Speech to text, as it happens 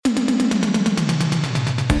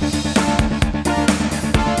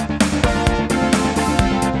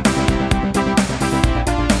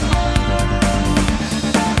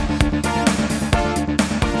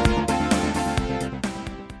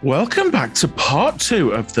Welcome back to part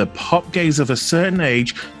 2 of the Pop Gays of a Certain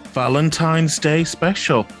Age Valentine's Day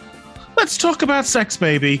special. Let's talk about sex,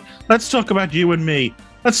 baby. Let's talk about you and me.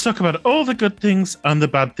 Let's talk about all the good things and the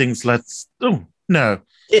bad things. Oh, no.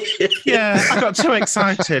 Yeah, I got too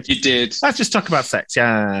excited. You did. Let's just talk about sex,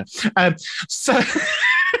 yeah.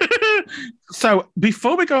 So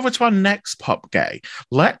before we go over to our next Pop Gay,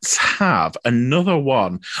 let's have another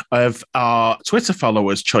one of our Twitter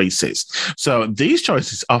followers' choices. So these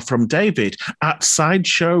choices are from David at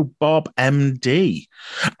Sideshow Bob MD.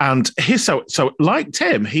 And so like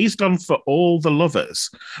Tim, he's gone for All the Lovers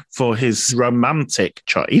for his romantic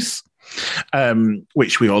choice.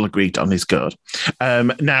 Which we all agreed on is good.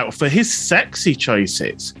 Now, for his sexy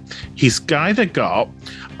choices, he's either got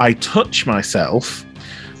I Touch Myself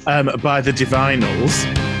by the Divinals.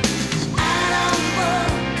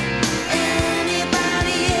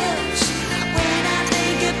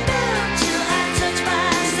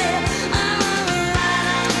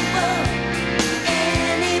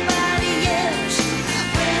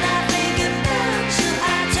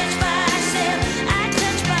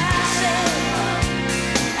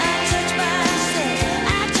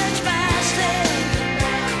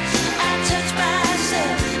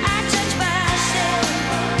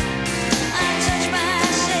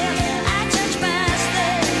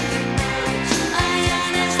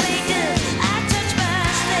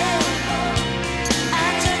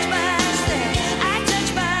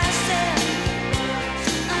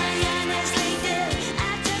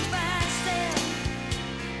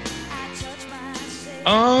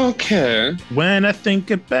 Okay. When I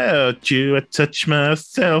think about you, I touch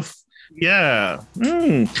myself. Yeah.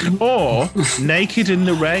 Or Naked in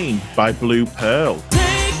the Rain by Blue Pearl. Take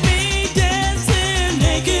me dancing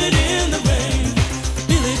naked in the rain.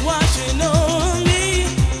 Feel it washing on me.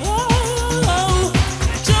 Oh,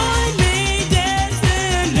 join me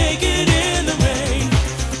dancing naked in the rain.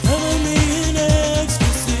 Cover me in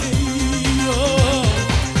ecstasy.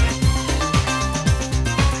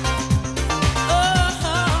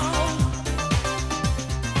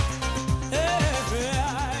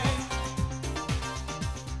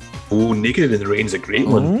 Oh, Naked in the Rain is a great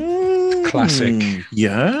one. Classic.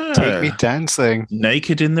 Yeah. Take me dancing.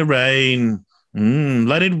 Naked in the Rain.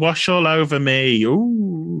 Let it wash all over me.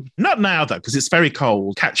 Ooh. Not now, though, because it's very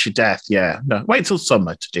cold. Catch your death, yeah. No, wait till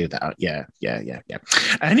summer to do that. Yeah.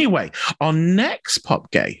 Anyway, our next Pop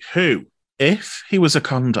Gay, who, if he was a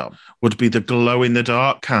condom, would be the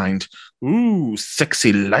glow-in-the-dark kind. Ooh,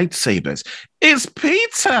 sexy lightsabers. It's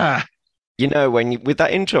Peter! You know, with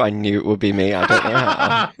that intro, I knew it would be me. I don't know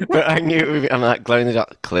how, but I knew it would be. I'm like, glow in the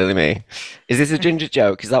dark. Clearly me. Is this a ginger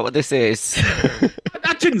joke? Is that what this is?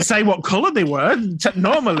 I didn't say what colour they were.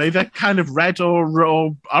 Normally, they're kind of red or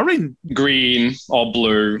orange. Green or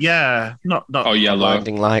blue. Yeah, not yellow.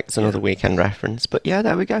 Blinding Lights, another Weekend reference. But yeah,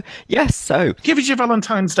 there we go. Yes, so. Give us your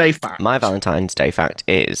Valentine's Day fact. My Valentine's Day fact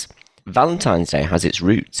is Valentine's Day has its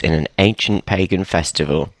roots in an ancient pagan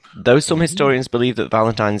festival. Though some historians believe that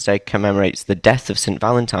Valentine's Day commemorates the death of St.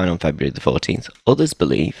 Valentine on February the 14th, others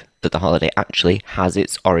believe that the holiday actually has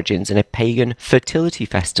its origins in a pagan fertility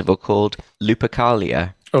festival called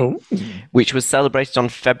Lupercalia, which was celebrated on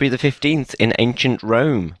February the 15th in ancient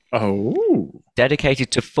Rome.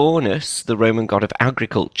 Dedicated to Faunus, the Roman god of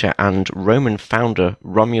agriculture, and Roman founder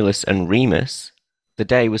Romulus and Remus, the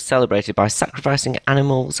day was celebrated by sacrificing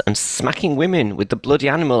animals and smacking women with the bloody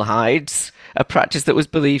animal hides, a practice that was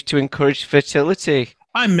believed to encourage fertility.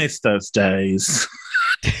 I miss those days.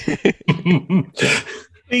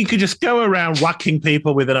 You could just go around whacking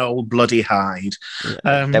people with an old bloody hide.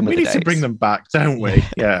 We need to bring them back, don't we?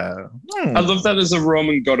 Yeah. I love that as a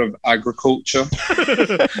Roman god of agriculture.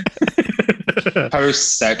 How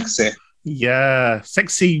sexy. Yeah.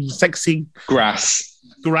 Sexy.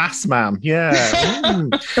 Grass man, yeah.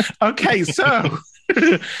 Okay, so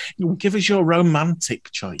give us your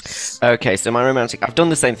romantic choice. Okay, so my romantic, I've done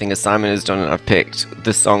the same thing as Simon has done, and I've picked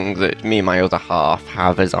the song that me and my other half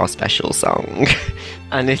have as our special song.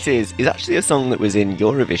 And it is actually a song that was in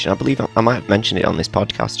Eurovision. I believe I might have mentioned it on this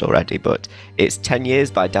podcast already, but it's 10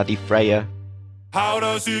 Years by Daddy Freya. How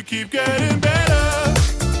does it keep getting better?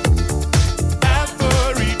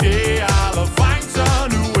 Every day I'll find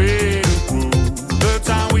some new way to prove the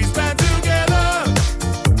time we spent together.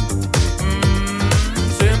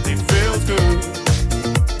 Simply feels good.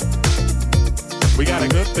 We got a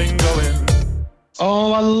good thing going.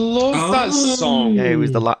 Oh, I love that song. Yeah, it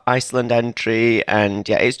was the Iceland entry, and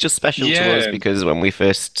yeah, it's just special to us Yeah. because when we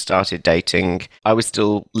first started dating, I was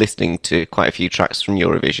still listening to quite a few tracks from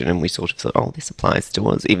Eurovision, and we sort of thought, oh, this applies to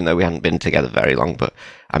us, even though we hadn't been together very long. But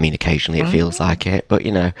I mean, occasionally it feels like it, but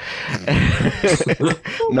you know,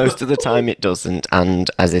 most of the time it doesn't. And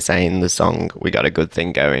as they say in the song, we got a good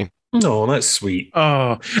thing going. No, that's sweet.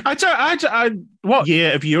 Oh, what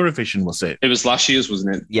year of Eurovision was it? It was last year's,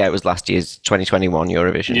 wasn't it? Yeah, it was last year's 2021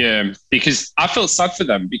 Eurovision. Yeah, because I felt sad for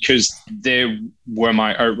them because they were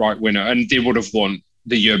my outright winner and they would have won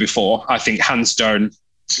the year before. I think hands down,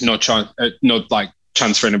 no chance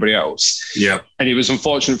for anybody else. Yeah. And it was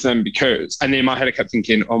unfortunate for them because, and in my head I kept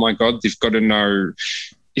thinking, oh my God, he's got to now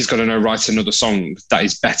write another song that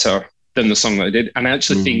is better than the song that they did. And I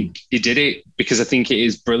actually think he did it because I think it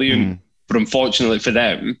is brilliant. But unfortunately for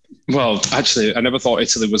them, well, actually, I never thought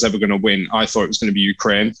Italy was ever going to win. I thought it was going to be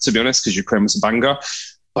Ukraine, to be honest, because Ukraine was a banger.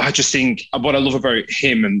 But I just think what I love about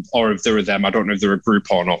him, or if there were them, I don't know if they're a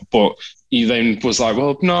group or not, but he then was like,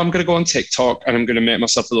 well, no, I'm going to go on TikTok and I'm going to make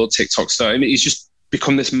myself a little TikTok star. And he's just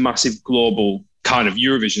become this massive global kind of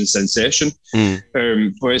Eurovision sensation.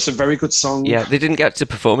 But it's a very good song. Yeah, they didn't get to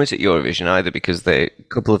perform it at Eurovision either because a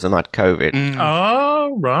couple of them had COVID.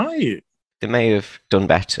 Oh, right. They may have done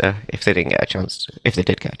better if they didn't get a chance. If they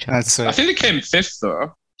did get a chance, I think they came fifth,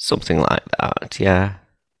 though. something like that. Yeah.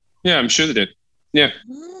 Yeah, I'm sure they did. Yeah.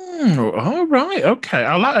 All right. Okay.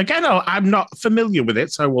 I'm not familiar with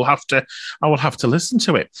it, so I will have to listen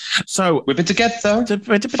to it. So We've been together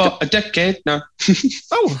for a decade now.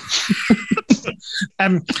 oh,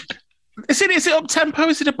 is it up tempo?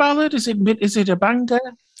 Is it a ballad? Is it a banger?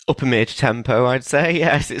 Upper mid tempo, I'd say.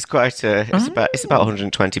 Yes, it's quite it's about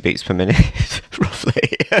 120 beats per minute, roughly.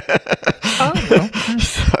 Oh, well.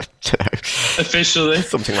 I don't know. Officially.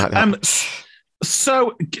 Something like that.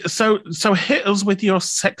 So hit us with your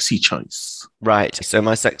sexy choice. Right. So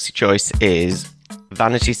my sexy choice is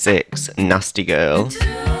Vanity 6, Nasty Girl.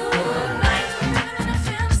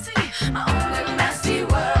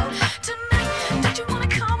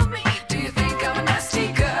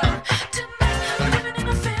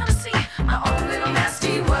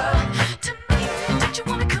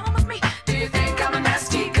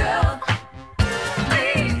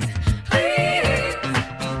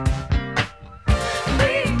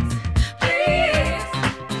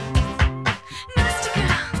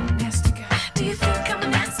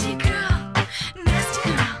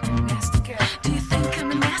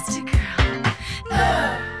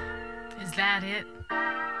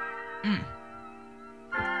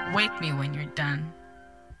 Wake me when you're done.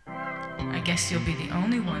 I guess you'll be the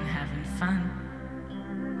only one having fun.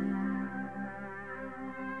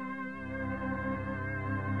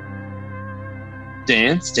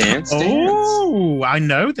 Dance. Oh, I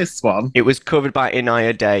know this one. It was covered by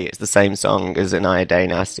Inaya Day. It's the same song as Inaya Day,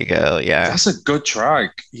 Nasty Girl. Yeah. That's a good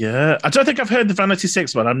track. Yeah, I don't think I've heard the Vanity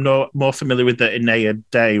 6 one. I'm more familiar with the Inaya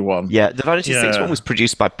Day one. Yeah, the Vanity 6 one was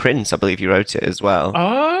produced by Prince. I believe he wrote it as well.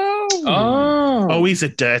 Oh, he's a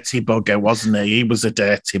dirty bugger, wasn't he? He was a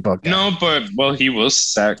dirty bugger. No, but, well, he was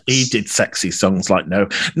sex. He did sexy songs like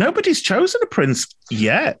nobody's chosen a Prince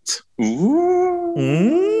yet.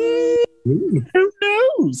 Ooh. Who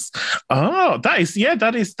knows? Oh, that is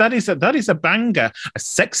a banger, a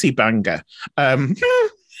sexy banger.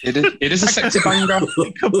 It is a sexy banger.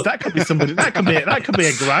 that could be somebody. That could be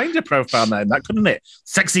a Grindr profile name. That couldn't it?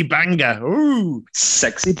 Sexy banger. Ooh,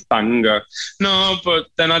 Sexy banger. No, but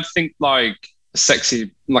then I'd think like a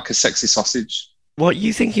sexy sausage. What,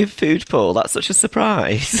 you think of food, Paul? That's such a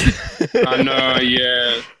surprise. I know,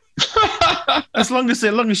 yeah. as long as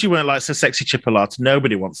you weren't like so sexy chipolata.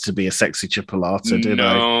 Nobody wants to be a sexy chipolata, do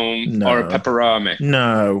they? No. Or a pepperami.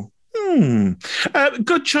 No.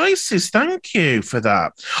 Good choices. Thank you for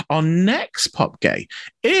that. Our next pop gay,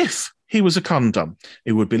 if he was a condom,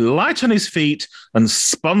 it would be light on his feet and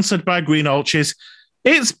sponsored by Green Ulches.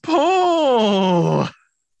 It's Paul.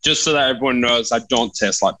 Just so that everyone knows, I don't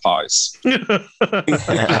taste like pies.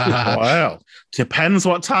 Well, depends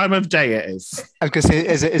what time of day it is. I was going to say,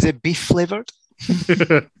 is it beef flavored?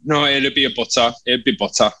 No, it'd be butter. It'd be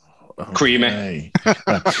butter. Creamy.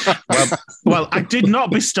 Well, I did not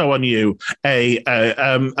bestow on you a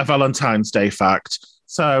Valentine's Day fact,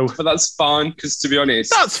 so but that's fine because, to be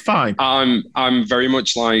honest, that's fine. I'm very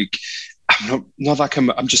much like I'm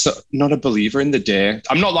just not a believer in the day.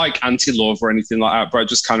 I'm not like anti-love or anything like that, but I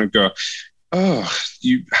just kind of go, oh,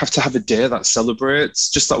 you have to have a day that celebrates,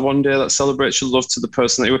 just that one day that celebrates your love to the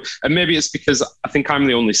person that you were. And maybe it's because I think I'm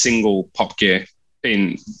the only single pop gay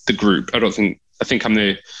in the group. I think I'm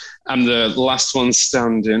the I'm the last one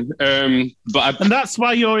standing. And that's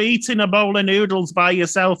why you're eating a bowl of noodles by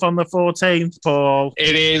yourself on the 14th, Paul.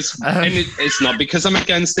 It is. And it's not because I'm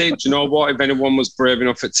against it. Do you know what? If anyone was brave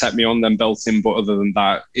enough to take me on, then belting. But other than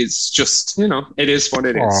that, it's just, it is what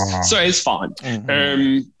it is. So it's fine.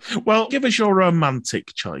 Mm-hmm. Well, give us your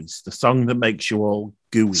romantic choice, the song that makes you all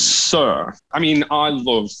gooey. So, I mean, I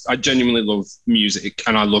genuinely love music,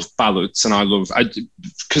 and I love ballads, and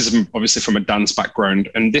because I'm obviously from a dance background,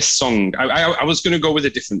 and this song, I was going to go with a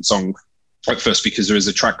different song at first because there is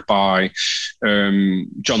a track by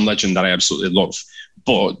John Legend that I absolutely love,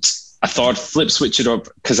 but I thought I'd switch it up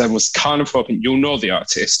because I was kind of hoping, you'll know the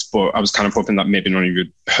artist, but I was kind of hoping that maybe none of you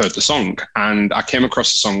had heard the song. And I came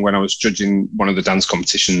across the song when I was judging one of the dance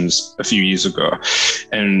competitions a few years ago.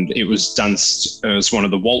 And it was danced as one of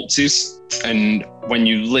the waltzes. And when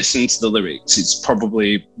you listen to the lyrics, it's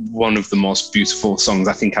probably one of the most beautiful songs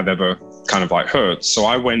I think I've ever kind of like heard. So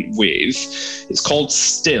I went with, it's called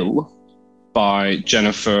Still by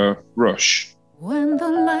Jennifer Rush. When the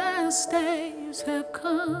last days have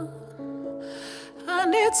come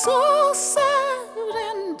and it's all said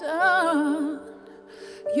and done,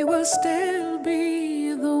 you will still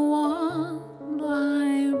be the one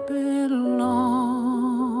I belong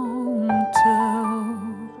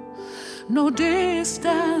to. No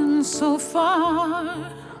distance so far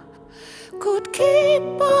could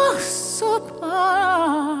keep us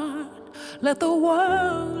apart. Let the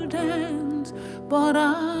world end, but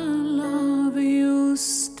I love you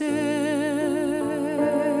still.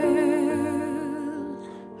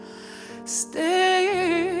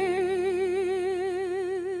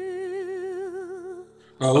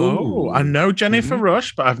 Oh, I know Jennifer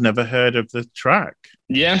Rush, but I've never heard of the track.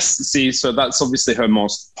 Yes, see, so that's obviously her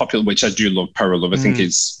most popular, which I do love, Power of Love. I think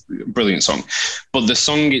it's a brilliant song. But the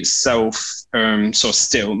song itself, so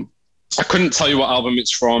Still, I couldn't tell you what album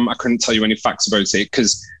it's from. I couldn't tell you any facts about it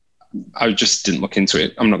because I just didn't look into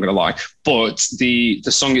it. I'm not going to lie. But the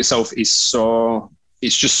song itself is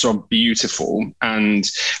it's just so beautiful. And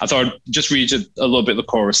I thought I'd just read a little bit of the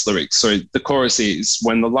chorus lyrics. So the chorus is,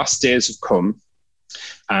 when the last days have come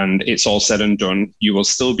and it's all said and done, you will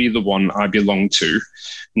still be the one I belong to.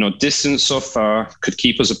 No distance so far could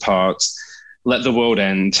keep us apart. Let the world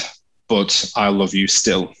end, but I love you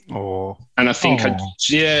still. Oh, and I think,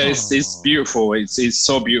 it's beautiful. It's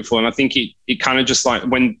so beautiful. And I think it kind of just like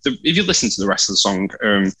if you listen to the rest of the song,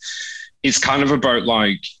 it's kind of about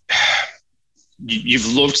like,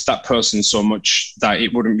 you've loved that person so much that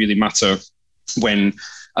it wouldn't really matter when,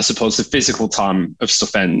 I suppose, the physical time of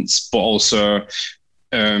stuff ends, but also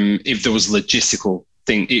if there was logistical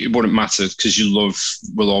thing, it wouldn't matter because your love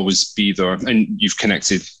will always be there and you've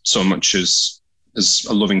connected so much as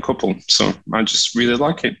a loving couple. So I just really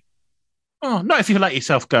like it. Oh, not if you let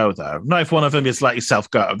yourself go, though. Not if one of them is let yourself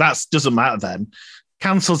go. That doesn't matter then.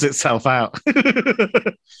 Cancels itself out.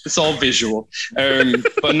 It's all visual.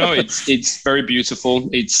 But no, it's very beautiful.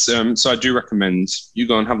 It's so I do recommend you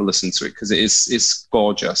go and have a listen to it because it's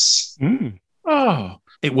gorgeous. Oh,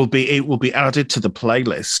 it will be added to the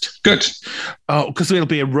playlist. Good. Oh, because it'll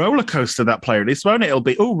be a roller coaster, that playlist, won't it? It'll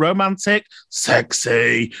be romantic,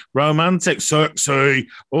 sexy, romantic, sexy,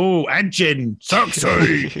 edging,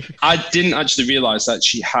 sexy. I didn't actually realize that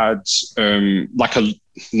she had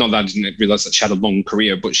not that I didn't realize that she had a long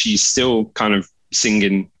career, but she's still kind of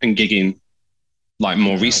singing and gigging like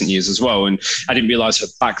more recent years as well. And I didn't realize her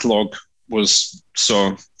backlog was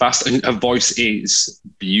so vast, and her voice is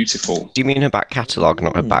beautiful. Do you mean her back catalogue,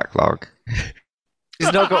 not her backlog?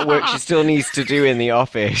 She's not got work she still needs to do in the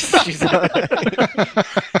office. She's not...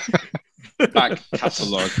 Back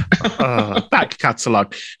catalogue. Back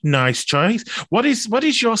catalogue. Nice choice. What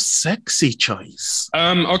is your sexy choice?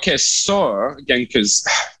 Okay, so again, because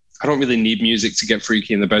I don't really need music to get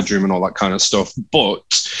freaky in the bedroom and all that kind of stuff, but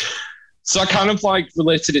so I kind of like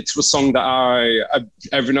related it to a song that I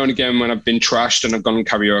every now and again when I've been trashed and I've gone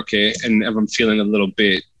karaoke and if I'm feeling a little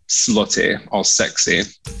bit slutty or sexy,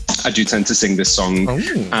 I do tend to sing this song.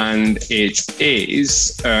 And it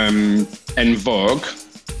is En Vogue,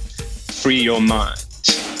 Free Your Mind.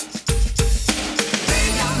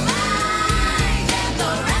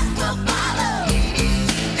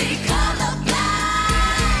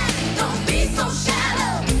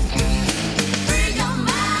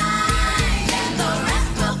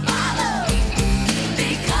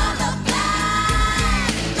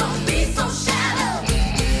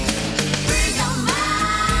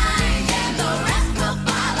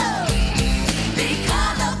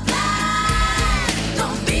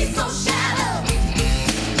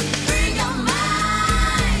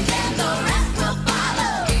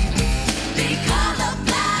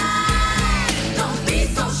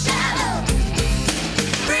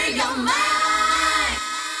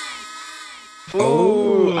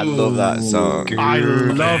 Oh, I love that song. I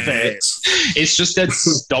love it. It's just dead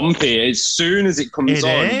stompy. As soon as it comes It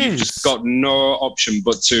on, is. you've just got no option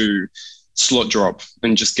but to slut drop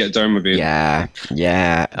and just get done with it. Yeah. Oh,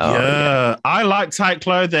 yeah. I like tight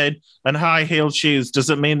clothing and high-heeled shoes.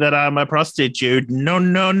 Doesn't mean that I'm a prostitute.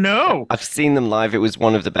 No. I've seen them live. It was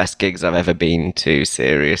one of the best gigs I've ever been to,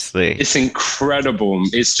 seriously. It's incredible.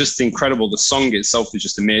 It's just incredible. The song itself is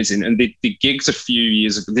just amazing. And the gigs a few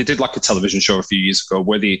years ago, they did like a television show a few years ago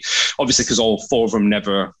where they, obviously because all four of them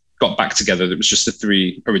never got back together, it was just the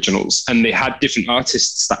three originals. And they had different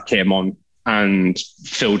artists that came on and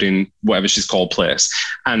filled in whatever she's called place.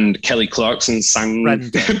 And Kelly Clarkson sang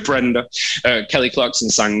Brenda. Kelly Clarkson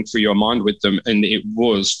sang For Your Mind with them, and it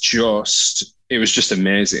was just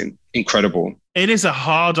amazing, incredible. It is a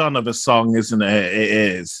hard-on of a song, isn't it? It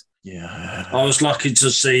is. Yeah. I was lucky to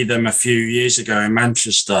see them a few years ago in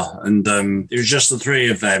Manchester, and it was just the three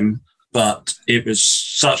of them, but it was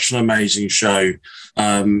such an amazing show.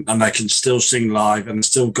 And they can still sing live and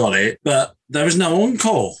still got it, but there was no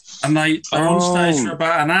encore. And they are on stage for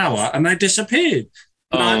about an hour and they disappeared.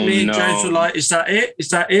 And me and James were like, is that it? Is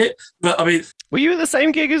that it? But I mean... Were you at the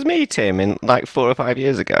same gig as me, Tim, in like 4 or 5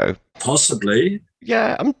 years ago? Possibly.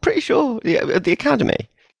 Yeah, I'm pretty sure. Yeah, at the Academy.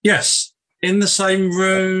 Yes. In the same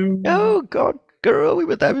room. Oh, God. Girl, we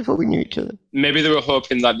were there before we knew each other. Maybe they were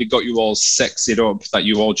hoping that they got you all sexied up, that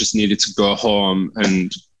you all just needed to go home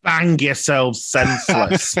and... bang yourselves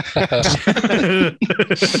senseless.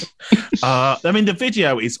 I mean, the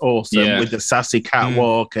video is awesome with the sassy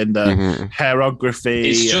catwalk and the hairography.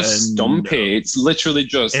 It's just stompy. It's literally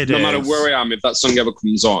just, no matter where I am, if that song ever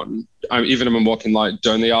comes on, even if I'm walking like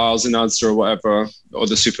down the aisles in Asda or whatever, or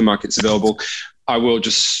the supermarket's available, I will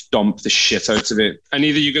just stomp the shit out of it. And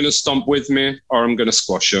either you're going to stomp with me or I'm going to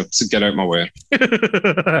squash you. So get out my way.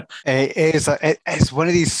 It's one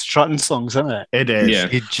of these strutting songs, isn't it? It is. Yeah.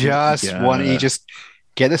 You just want to just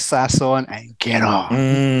get the sass on and get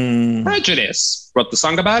on. Prejudice. Wrote the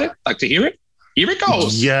song about it. Like to hear it? Here it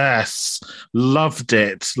goes. Yes, loved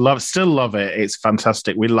it. Still love it. It's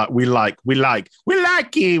fantastic. We like you.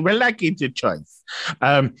 We're liking the choice.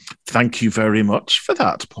 Thank you very much for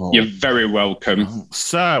that, Paul. You're very welcome.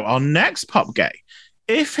 So our next pop gay,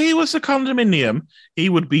 if he was a condominium, he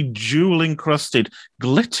would be jewel encrusted,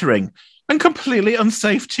 glittering, and completely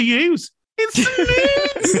unsafe to use. It's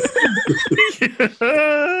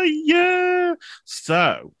yeah.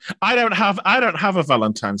 So I don't have a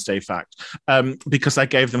Valentine's Day fact because I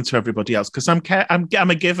gave them to everybody else because I'm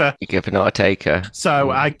a giver. You giver, not a taker. So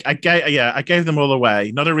I gave them all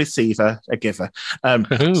away, not a receiver, a giver.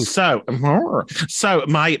 So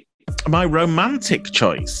my romantic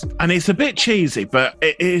choice, and it's a bit cheesy, but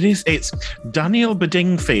it's Daniel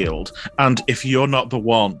Bedingfield and If You're Not the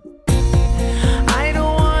One. I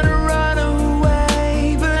don't wanna run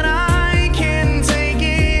away, but I can take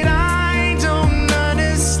it. I don't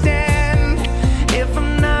understand. If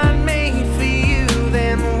I'm not made for you,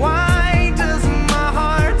 then why does my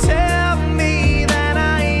heart tell me that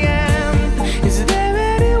I am? Is there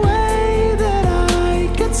any way that I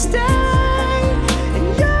could stay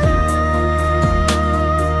in your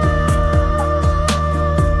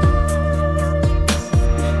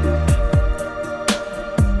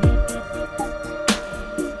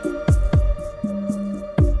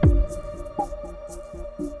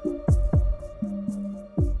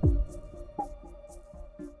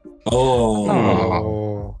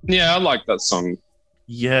Yeah, I like that song.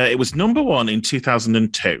 Yeah, it was number one in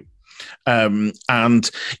 2002. And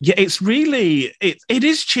yeah, it's really it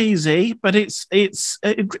is cheesy, but it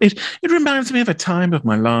reminds me of a time of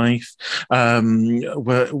my life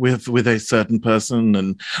with a certain person,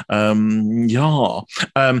 and How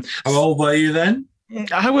old were you then?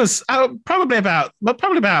 I was probably about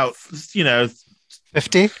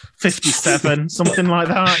 50? 57, something like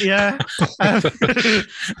that. Yeah.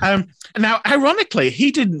 Now, ironically,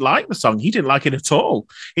 he didn't like the song. He didn't like it at all.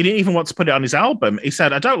 He didn't even want to put it on his album. He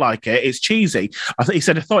said, "I don't like it. It's cheesy." I thought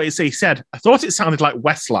it sounded like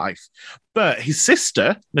Westlife. But his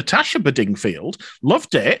sister, Natasha Bedingfield,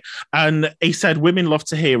 loved it. And he said, women love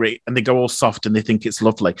to hear it and they go all soft and they think it's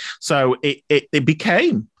lovely. So it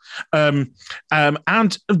became. And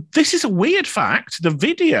this is a weird fact. The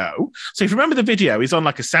video, so if you remember the video, he's on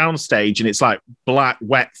like a sound stage and it's like black,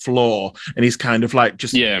 wet floor, and he's kind of like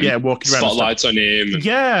just walking around. Spotlights on him.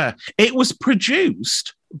 Yeah, it was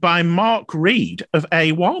produced by Mark Reed of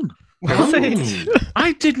A1. Was it?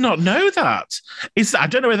 I did not know that. I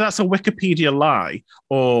don't know whether that's a Wikipedia lie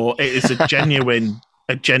or it is a genuine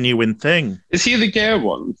thing. Is he the gay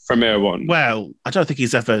one from A1? Well, I don't think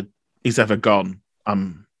he's ever gone.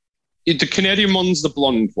 The Canadian one's the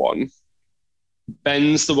blonde one.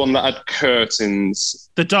 Ben's the one that had curtains.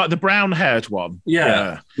 The brown-haired one.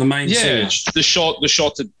 Yeah, the main Yeah, singer. the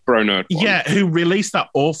shorter brown-haired one. Yeah, who released that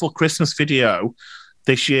awful Christmas video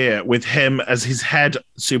this year with him as his head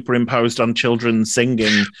superimposed on children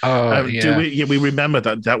singing. Oh, We remember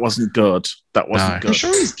that wasn't good. That wasn't No. good. I'm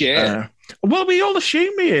sure he's gay. Well, we all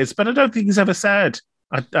assume he is, but I don't think he's ever said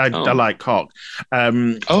I like cock.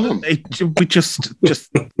 We just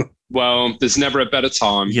Well, there's never a better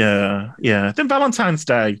time. yeah. Then Valentine's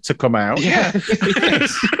Day to come out. Yeah.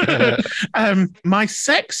 My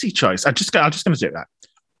sexy choice. I'm just going to do that.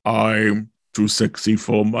 I'm too sexy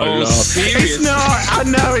for my love. serious? It's not. I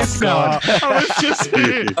know it's not. I was just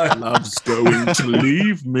love's going to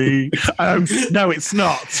leave me. No, it's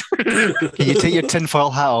not. Can you take your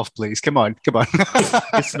tinfoil hat off, please? Come on.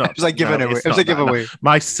 It's not. It was like giving No, away. it's It was not a giveaway. no.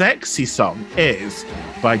 My sexy song is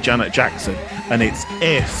by Janet Jackson, and it's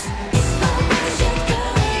If.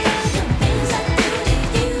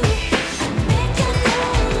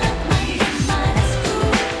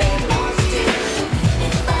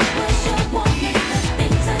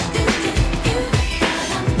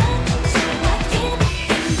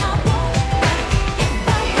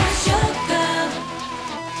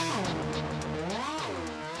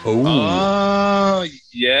 Oh,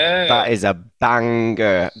 yeah. That is a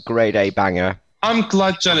banger, grade A banger. I'm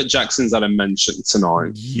glad Janet Jackson's had a mention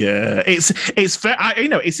tonight. Yeah, it's it's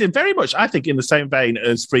very much, I think, in the same vein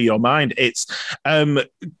as Free Your Mind. It's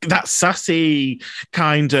that sassy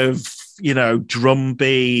kind of, drum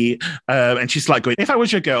beat, and she's like going, if I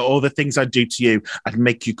was your girl, all the things I'd do to you, I'd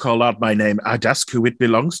make you call out my name, I'd ask who it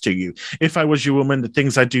belongs to you. If I was your woman, the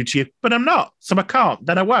things I'd do to you, but I'm not, so I can't,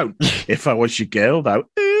 then I won't. If I was your girl, though,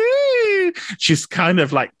 she's kind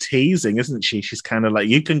of like teasing, isn't she? She's kind of like,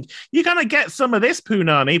 you're gonna get some of this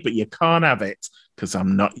punani, but you can't have it because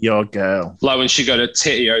I'm not your girl. Like when she got her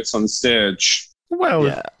titty out on stage. Well,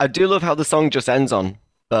 Yeah, I do love how the song just ends on,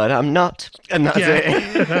 but I'm not, and that's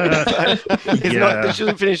it. It's not, she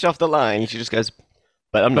doesn't finish off the line. She just goes,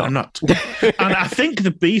 but I'm But not. I'm not. And I think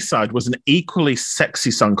the B-side was an equally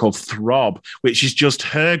sexy song called Throb, which is just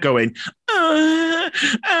her going,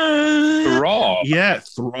 Rob. Yeah,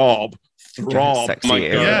 Throb. Sexy, My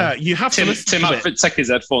yeah. God. Yeah, you have to Tim listen to had it. to take his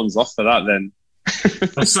headphones off for that then.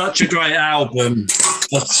 It's such a great album.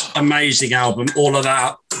 That's amazing album. All of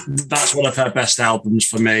that. That's one of her best albums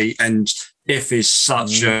for me. And If is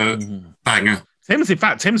such a banger.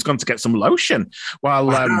 Tim's gone to get some lotion while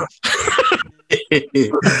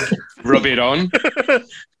Rub it on.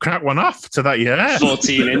 crack one off to that, yeah.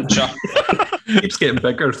 14-incher. Keeps getting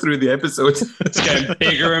bigger through the episode. It's getting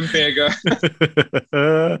bigger and bigger.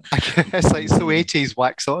 It's like so 80s,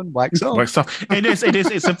 wax on, wax off. Well, so it is.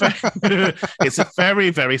 It's a very,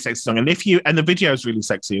 very sexy song, and the video is really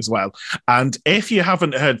sexy as well. And if you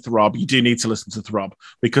haven't heard Throb, you do need to listen to Throb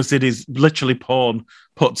because it is literally porn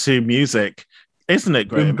put to music, isn't it,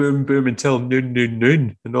 Boom, Graham? boom, boom until noon, noon,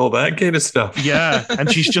 noon, and all that kind of stuff. Yeah,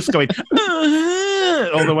 and she's just going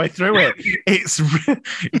all the way through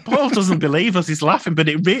it. Paul doesn't believe us; he's laughing, but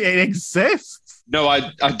it exists. No,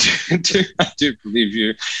 I do believe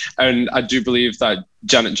you. And I do believe that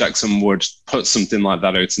Janet Jackson would put something like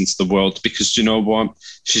that out into the world because do you know what?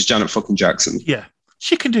 She's Janet fucking Jackson. Yeah,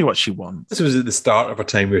 she can do what she wants. This was at the start of a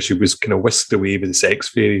time where she was kind of whisked away with the sex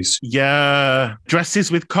fairies. Yeah,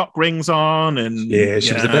 dresses with cock rings on, and Yeah,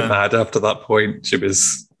 she was a bit mad after that point. She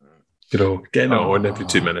was, getting it on every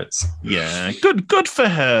 2 minutes. Yeah, good for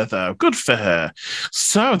her though. Good for her.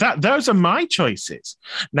 So those are my choices.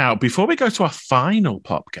 Now, before we go to our final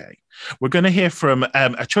pop gay, we're going to hear from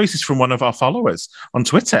choices from one of our followers on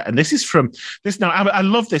Twitter, and this is from this. Now, I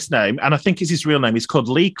love this name, and I think it's his real name. He's called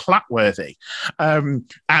Lee Clapworthy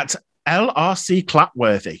at LRC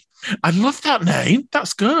Clapworthy. I love that name.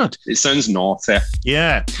 That's good. It sounds naughty.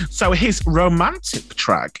 Yeah. So his romantic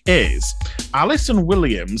track is Alison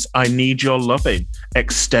Williams' I Need Your Loving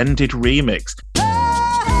extended remix. I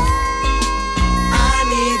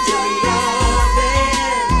need your loving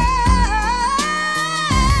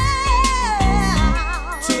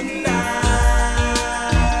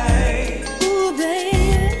tonight. Ooh,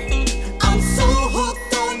 baby, I'm so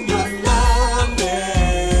hooked on your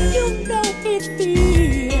loving. You know it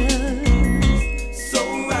feels so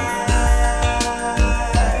right.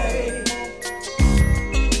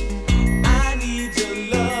 I need your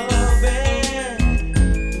loving.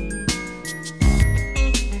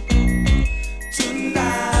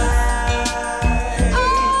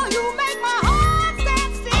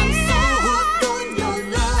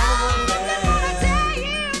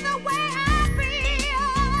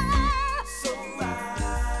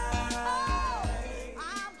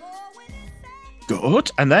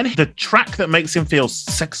 good. And then the track that makes him feel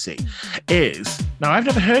sexy is, now I've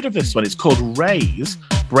never heard of this one. It's called Ray's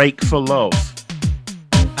Break for Love.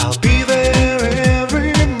 I'll be there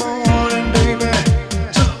every morning, baby,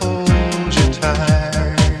 to hold you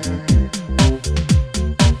tight.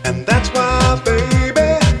 And that's why,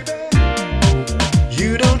 baby,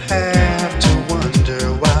 you don't have to wonder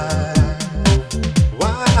why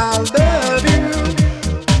I love you.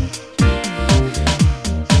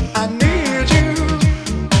 I need you.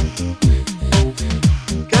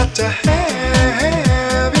 Got to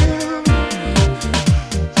have you.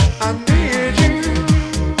 I need you.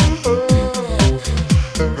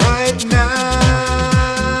 Right now.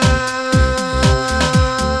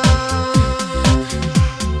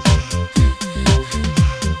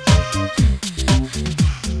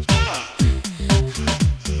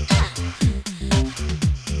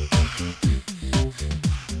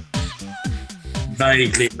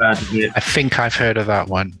 Vaguely bad of it. I think I've heard of that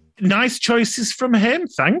one. Nice choices from him.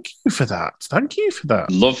 Thank you for that. Thank you for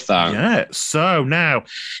that. Love that. Yeah. So now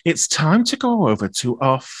it's time to go over to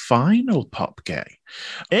our final pop gay.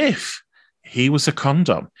 If he was a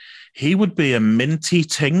condom, he would be a minty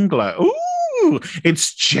tingler. Ooh,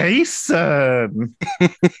 it's Jason.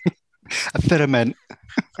 A Theremin.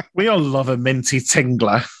 We all love a minty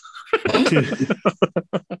tingler.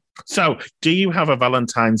 So, do you have a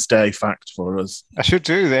Valentine's Day fact for us? I should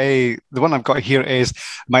do. The one I've got here is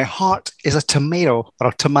my heart is a tomato or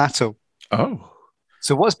a tomato. Oh.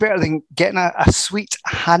 So what's better than getting a sweet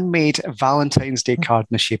handmade Valentine's Day card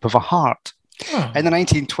in the shape of a heart? Oh. In the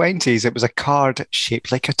 1920s, it was a card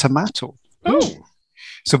shaped like a tomato. Oh.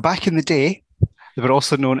 So back in the day, they were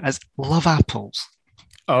also known as love apples.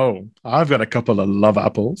 Oh, I've got a couple of love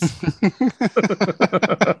apples.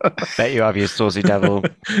 Bet you have, you saucy devil.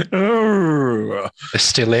 Oh. They're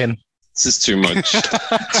still in. This is too much.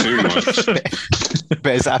 Too much.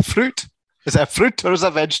 But is that a fruit? Is it a fruit or is it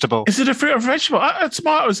a vegetable? Is it a fruit or a vegetable?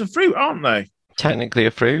 Tomatoes are fruit, aren't they? Technically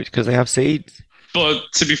a fruit because they have seeds. But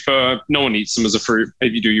to be fair, no one eats them as a fruit.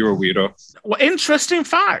 If you do, you're a weirdo. Well, interesting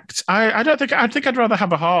fact. I think I'd rather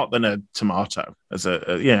have a heart than a tomato. As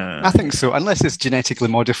yeah. I think so, unless it's genetically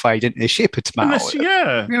modified into the shape of tomato. Unless,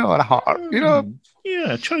 yeah. You know, or a heart. You know.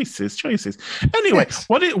 Yeah, choices. Anyway, Yes.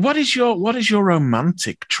 what is your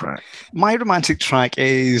romantic track? My romantic track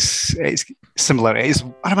it's similar. It's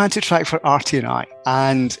a romantic track for Artie and I,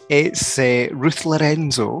 and it's Ruth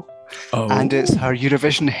Lorenzo, Oh, and it's her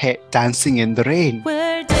Eurovision hit "Dancing in the Rain."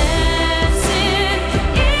 We're dancing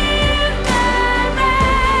in the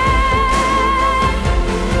rain.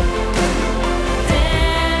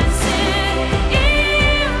 Dancing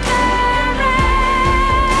in the rain.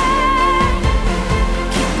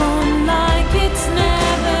 Keep on like it's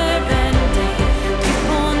never ending. Keep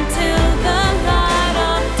on till the light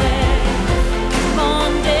of day. Keep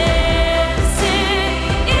on dancing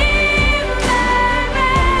in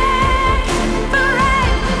the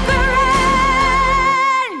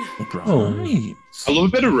rain. right. I love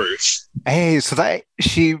a bit of Ruth. So that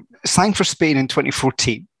she sang for Spain in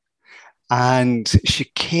 2014, and she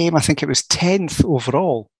came, I think it was 10th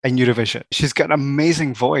overall in Eurovision. She's got an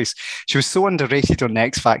amazing voice. She was so underrated on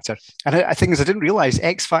X Factor, and I think I didn't realize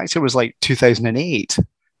X Factor was like 2008.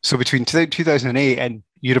 So between 2008 and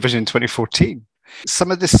Eurovision 2014,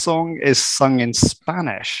 some of this song is sung in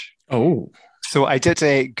Spanish. Oh, So I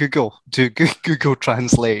did Google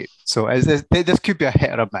Translate. So this could be a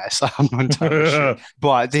hit or a miss. I'm not entirely sure.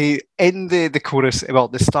 But in the chorus, well,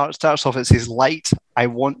 the starts off. It says, "Light, I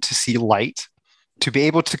want to see light, to be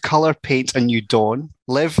able to color paint a new dawn,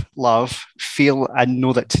 live, love, feel, and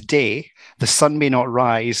know that today the sun may not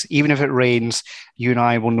rise, even if it rains. You and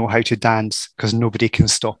I will know how to dance because nobody can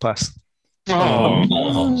stop us." Oh.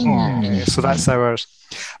 So that's ours.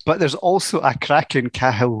 But there's also a cracking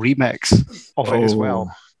Cahill remix of it as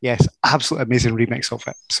well. Yes, absolutely amazing remix of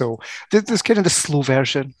it. So there's kind of the slow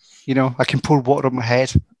version. You know, I can pour water on my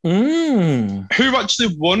head. Who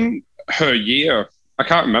actually won her year? I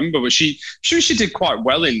can't remember, but she did quite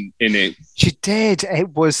well in it. She did. It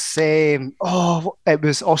was it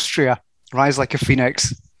was Austria. Rise Like a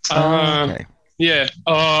Phoenix. Okay. Yeah.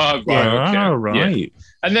 Oh, right. yeah, Okay. right. Yeah.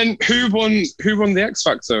 And then who won the X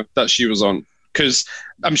Factor that she was on? Because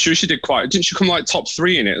I'm sure she did didn't she come like top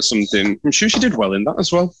 3 in it or something? I'm sure she did well in that as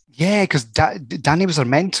well. Yeah, because Danny was her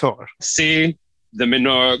mentor. See, the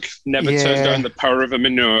Minogue, never turn down the power of a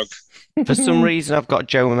Minogue. For some reason, I've got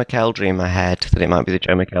Joe McElderry in my head that it might be the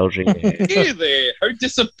Joe McElderry. Really? How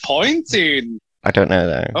disappointing. I don't know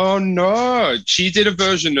though. Oh no. She did a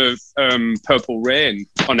version of Purple Rain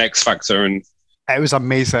on X Factor and It was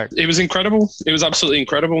amazing. it was incredible. It was absolutely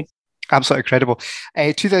incredible. Absolutely incredible.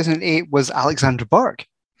 2008 was Alexandra Burke.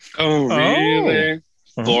 Oh, really?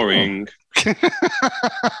 Oh. Boring.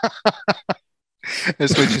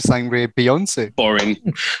 It's when she sang with Beyonce. Boring.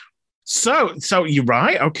 So you're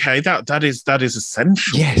right. Okay, that is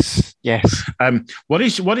essential. Yes. What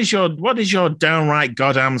is your downright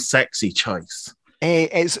goddamn sexy choice?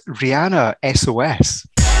 It's Rihanna, SOS.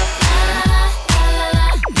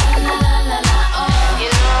 You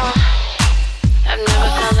know, I've never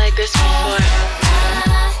felt like this before.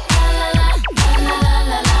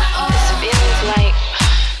 This feeling's like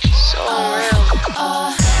so unreal.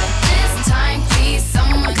 This time, please,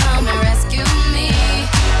 someone come and rescue me.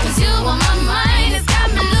 'Cause you on my mind, it's got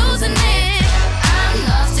me losing it. I'm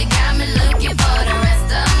lost, you got me looking for the rest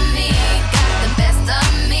of me. Got the best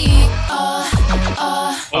of me.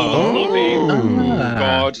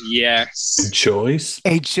 God, yes. Good choice.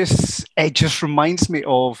 It just reminds me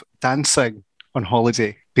of dancing on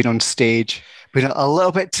holiday, being on stage, being a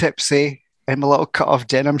little bit tipsy, in my little cut-off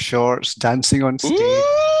denim shorts, dancing on stage.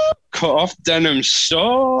 Ooh, cut off denim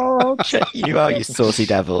shorts. Check you out, you saucy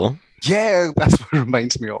devil. Yeah, that's what it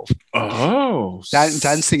reminds me of. Oh,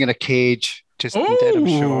 Dancing in a cage, just in denim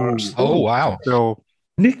shorts. Oh, wow. So,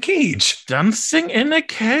 Nick Cage. dancing in a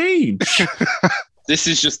cage. This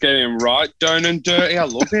is just getting right down and dirty. I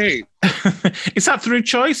love it. Is that through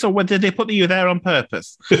choice, or did they put you there on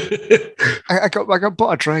purpose? I got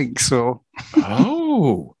bought a drink, so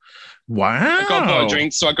Oh, wow. I got bought a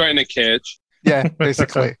drink, so I got in a cage. yeah,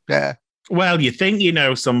 basically, yeah. Well, you think you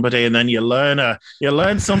know somebody, and then you learn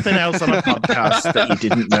something else on a podcast that you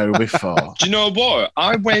didn't know before. Do you know what?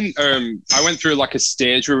 I went through like a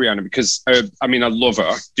stage with Rihanna because I love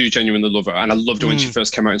her, do genuinely love her, and I loved her when she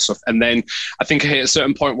first came out and stuff. And then I think I hit a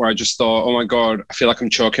certain point where I just thought, oh my god, I feel like I'm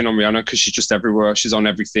choking on Rihanna because she's just everywhere. She's on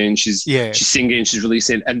everything. She's singing, she's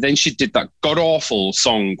releasing, and then she did that god awful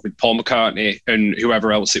song with Paul McCartney and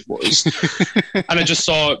whoever else it was, and I just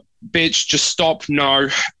thought, bitch, just stop now.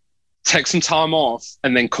 Take some time off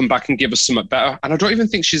and then come back and give us something better. And I don't even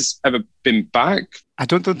think she's ever been back. I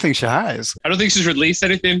don't think she has. I don't think she's released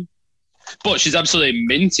anything. But she's absolutely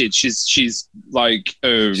minted. She's like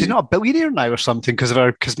she's not a billionaire now or something because of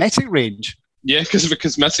her cosmetic range. Yeah, because of her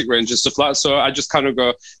cosmetic range and stuff like that. So I just kind of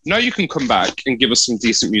go, no, you can come back and give us some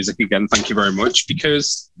decent music again. Thank you very much.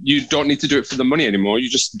 Because you don't need to do it for the money anymore. You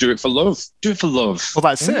just do it for love. Do it for love. Well,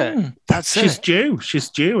 that's it. That's She's it. due.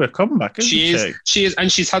 She's due a comeback, isn't she? She is.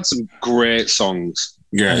 And she's had some great songs.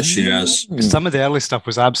 Yeah, she has. Some of the early stuff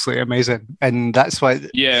was absolutely amazing, and that's why.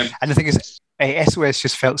 Yeah. And the thing is, SOS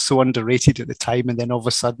just felt so underrated at the time, and then all of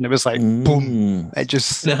a sudden it was like boom! It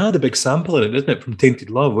just And it had a big sample in it, didn't it? From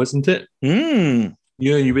Tainted Love, wasn't it? Mm.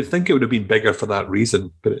 Yeah, you would think it would have been bigger for that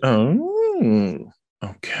reason, but Oh,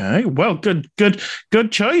 okay. Well,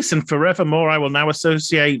 good choice. And forevermore, I will now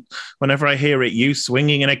associate whenever I hear it, you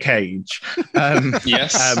swinging in a cage.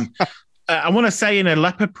 Yes. I want to say in a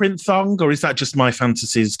leopard print thong, or is that just my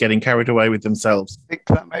fantasies getting carried away with themselves? I think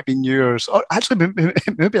that might be yours. Or actually,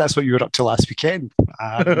 maybe that's what you were up to last weekend.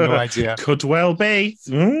 I have no idea. Could well be.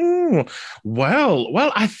 Ooh.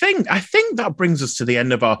 Well, I think that brings us to the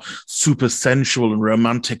end of our super sensual and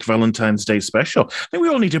romantic Valentine's Day special. I think we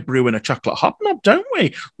all need a brew and a chocolate hobnob, don't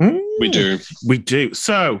we? Ooh. We do. We do.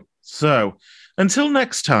 So until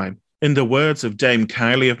next time, in the words of Dame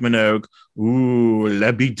Kylie of Minogue, ooh,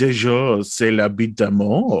 l'habit de jour, c'est l'habit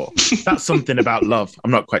d'amour. That's something about love. I'm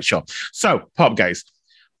not quite sure. So, Pop Gaze,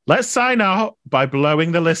 let's sign out by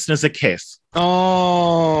blowing the listeners a kiss.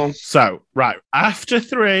 Oh. So, right, after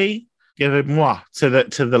 3, give a mwah to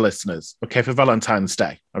the listeners. Okay, for Valentine's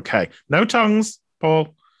Day. Okay. No tongues,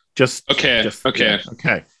 Paul. Okay.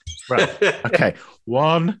 Okay. Right. Okay.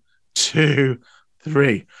 1, 2,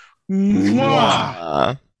 3.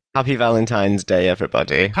 Mwah. Happy Valentine's Day,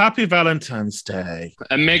 everybody. Happy Valentine's Day.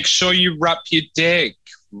 And make sure you wrap your dick.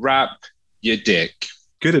 Wrap your dick.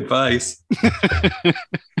 good advice.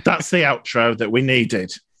 That's the outro that we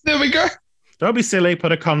needed. There we go. Don't be silly.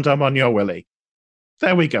 Put a condom on your willy.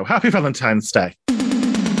 There we go. Happy Valentine's Day.